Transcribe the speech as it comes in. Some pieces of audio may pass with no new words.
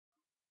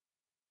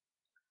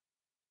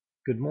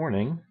Good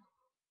morning.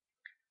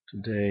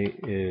 Today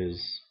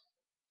is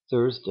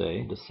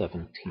Thursday, the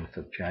 17th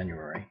of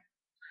January.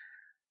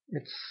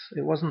 It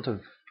wasn't a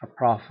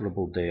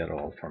profitable day at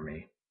all for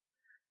me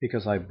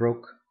because I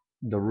broke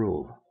the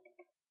rule.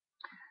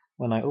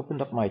 When I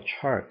opened up my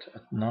chart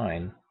at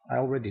 9, I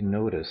already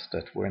noticed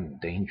that we're in the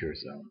danger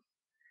zone.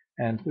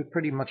 And we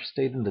pretty much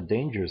stayed in the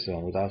danger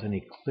zone without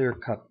any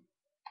clear-cut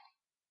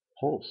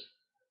holes,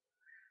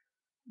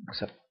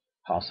 except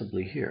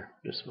possibly here.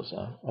 This was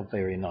a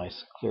very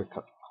nice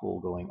clear-cut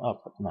hole going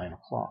up at 9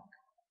 o'clock.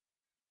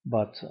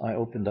 But I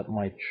opened up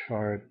my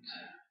chart.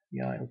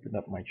 Yeah, I opened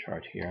up my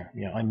chart here.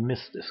 Yeah, I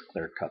missed this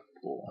clear-cut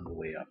pull on the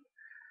way up.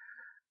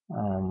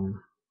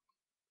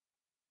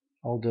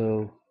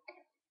 Although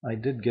I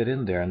did get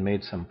in there and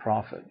made some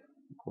profit,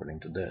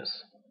 according to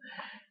this.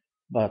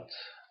 But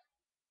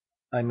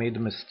I made the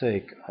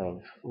mistake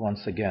of,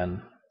 once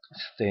again,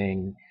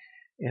 staying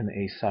in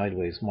a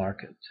sideways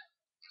market.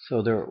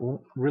 So there are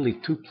really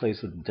two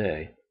plays of the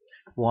day.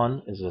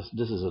 One is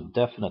this is a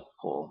definite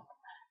pull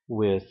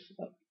with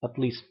at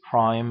least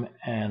prime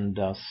and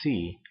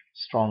C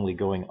strongly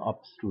going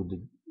up through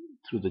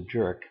the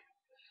jerk,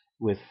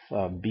 with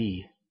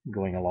B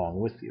going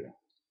along with you,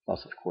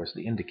 plus of course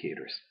the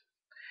indicators.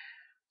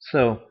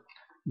 So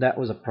that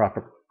was a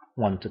proper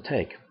one to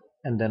take.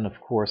 And then of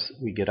course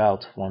we get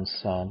out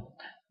once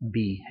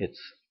B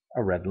hits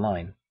a red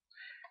line.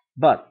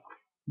 But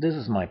this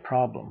is my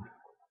problem.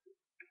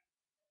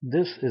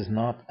 This is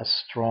not a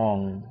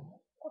strong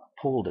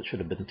pull that should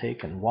have been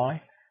taken.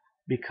 Why?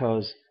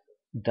 Because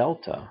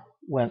delta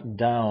went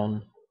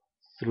down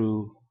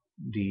through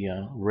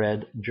the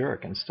red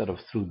jerk instead of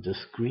through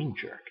this green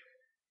jerk.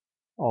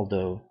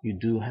 Although you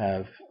do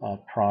have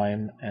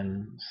prime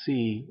and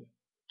C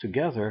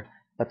together,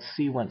 but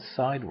C went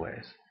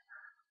sideways.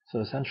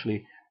 So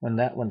essentially, when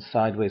that went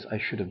sideways, I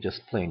should have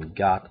just plain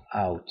got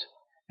out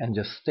and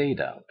just stayed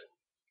out.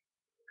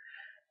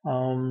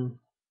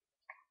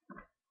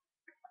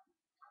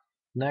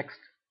 Next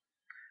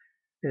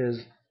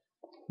is,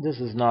 this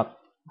is not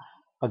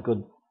a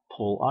good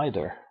pull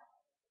either.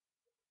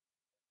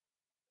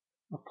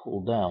 A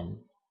pull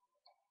down.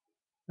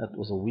 That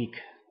was a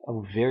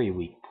very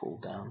weak pull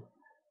down.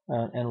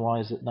 And why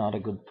is it not a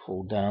good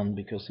pull down?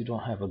 Because you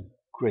don't have a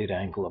great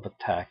angle of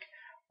attack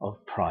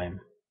of prime.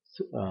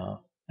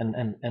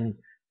 And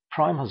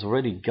prime has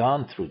already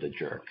gone through the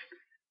jerk.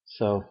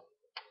 So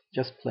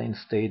just plain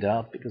stayed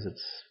out because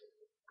it's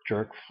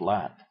jerk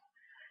flat.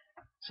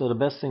 So the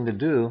best thing to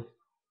do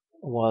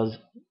was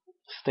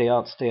stay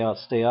out, stay out,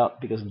 stay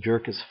out, because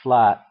jerk is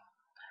flat.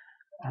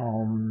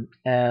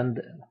 And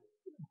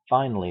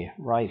finally,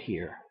 right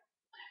here,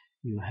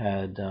 you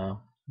had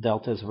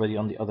delta is already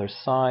on the other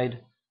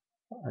side,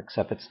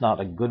 except it's not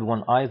a good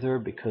one either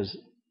because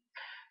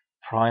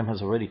prime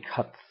has already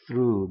cut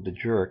through the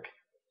jerk,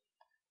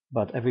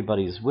 but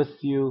everybody's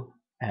with you,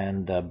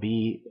 and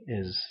B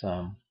is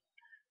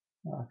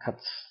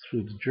cuts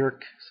through the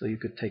jerk, so you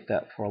could take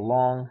that for a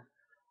long,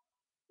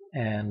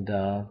 and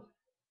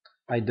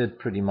I did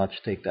pretty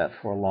much take that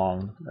for a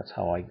long. That's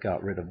how I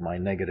got rid of my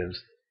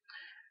negatives.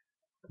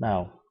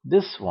 Now,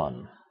 this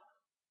one,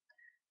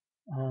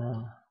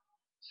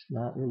 it's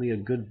not really a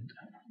good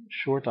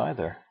short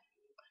either,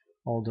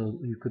 although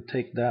you could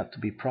take that to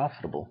be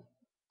profitable.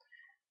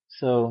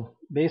 So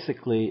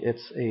basically,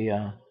 it's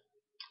a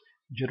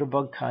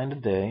jitterbug kind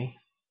of day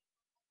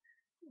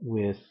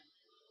with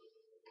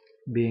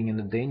being in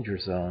the danger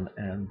zone,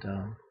 and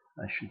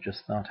I should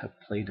just not have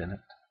played in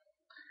it.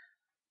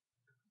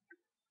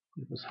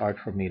 It was hard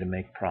for me to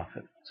make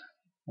profit.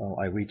 Well,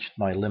 I reached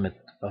my limit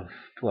of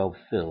 12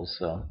 fills,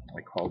 so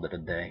I called it a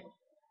day.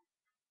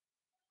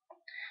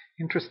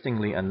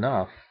 Interestingly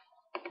enough,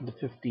 the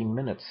 15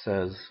 minutes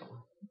says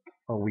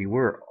we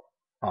were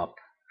up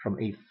from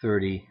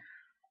 8:30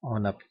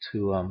 on up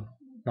to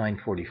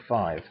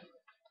 9:45.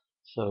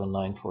 So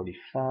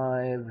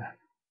 9:45.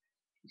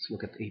 Let's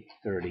look at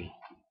 8:30.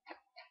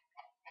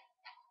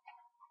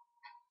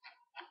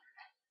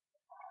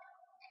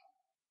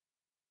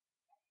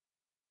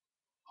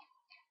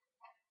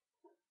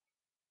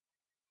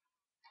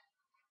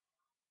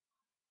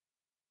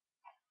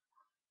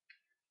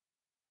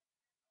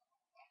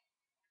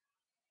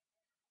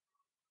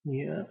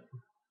 Yeah,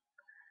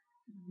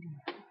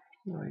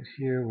 right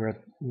here we're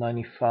at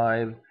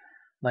 95,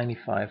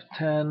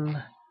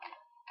 95.10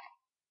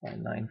 by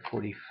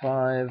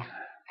 9:45.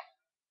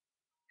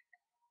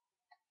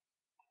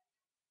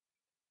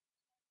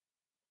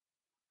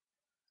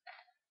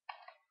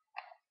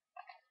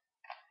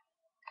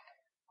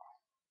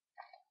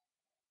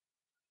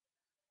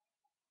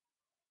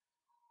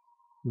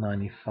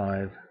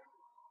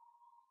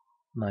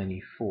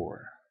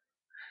 $95.94.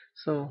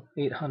 So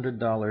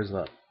 $800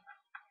 up.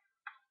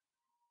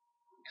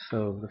 So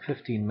the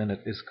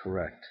 15-minute is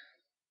correct.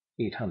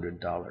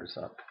 $800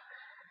 up.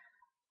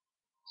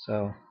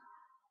 So,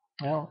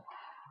 well,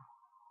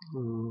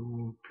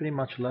 pretty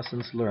much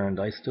lessons learned.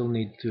 I still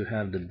need to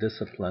have the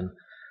discipline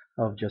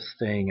of just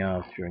staying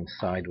out during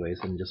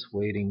sideways and just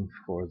waiting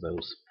for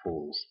those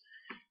pulls.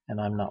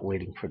 And I'm not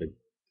waiting for the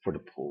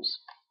pulls.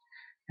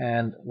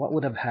 And what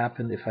would have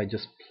happened if I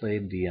just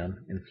played the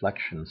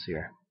inflections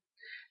here?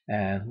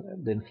 And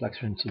the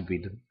inflections would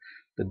be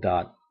the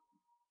dot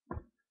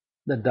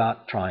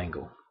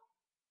triangle.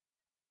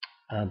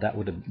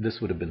 This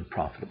would have been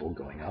profitable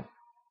going up.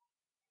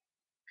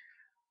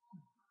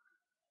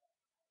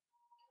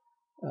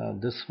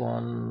 This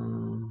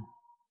one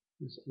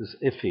is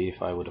iffy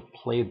if I would have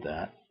played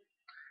that,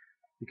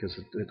 because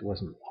it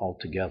wasn't all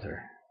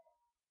together.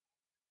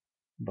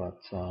 But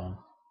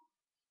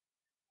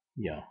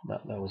yeah,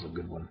 that was a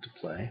good one to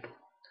play.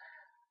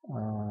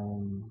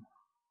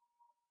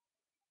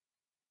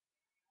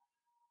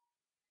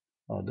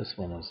 Oh, this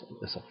one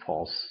is a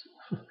false.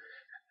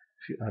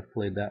 If I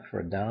played that for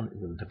a down, it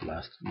wouldn't have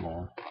lasted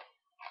long.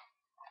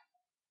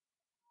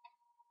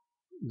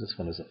 This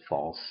one is a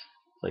false.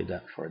 Played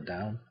that for a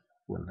down,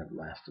 wouldn't have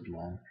lasted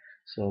long.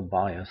 So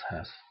bias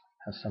has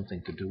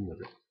something to do with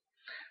it.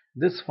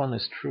 This one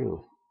is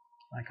true.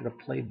 I could have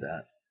played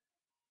that.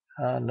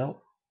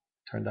 No,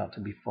 turned out to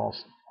be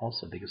false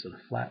also because of the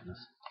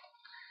flatness.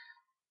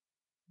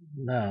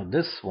 Now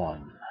this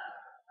one,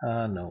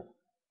 no.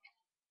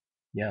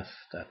 Yes,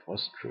 that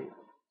was true.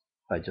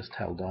 I just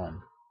held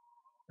on.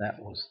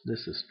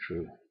 This is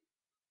true.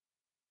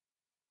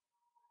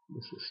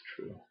 This is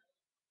true.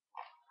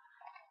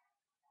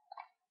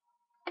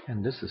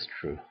 And this is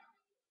true.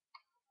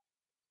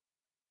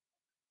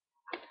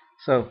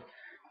 So,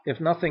 if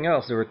nothing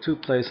else, there were two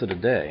plays of the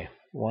day.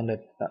 One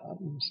that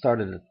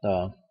started at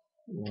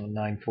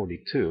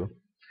 9:42,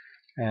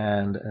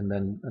 and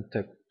then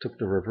took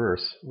the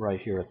reverse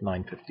right here at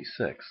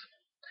 9:56.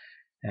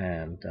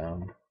 And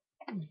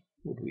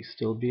would we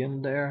still be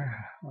in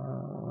there?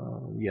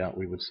 Yeah,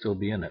 we would still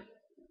be in it,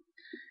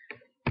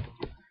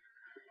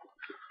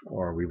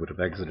 or we would have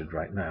exited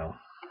right now.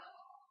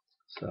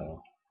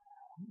 So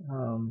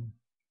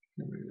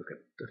let me look at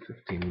the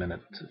 15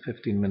 minute.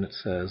 15 minutes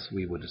says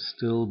we would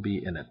still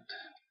be in it.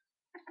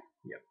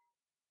 Yep,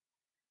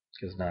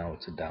 because now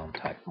it's a down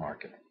type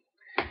market.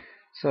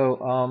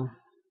 So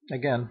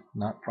again,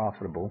 not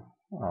profitable.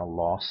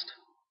 Lost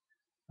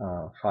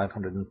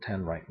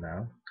 510 right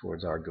now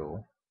towards our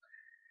goal.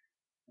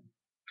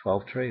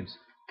 12 trades.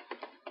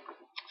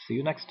 See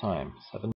you next time. 7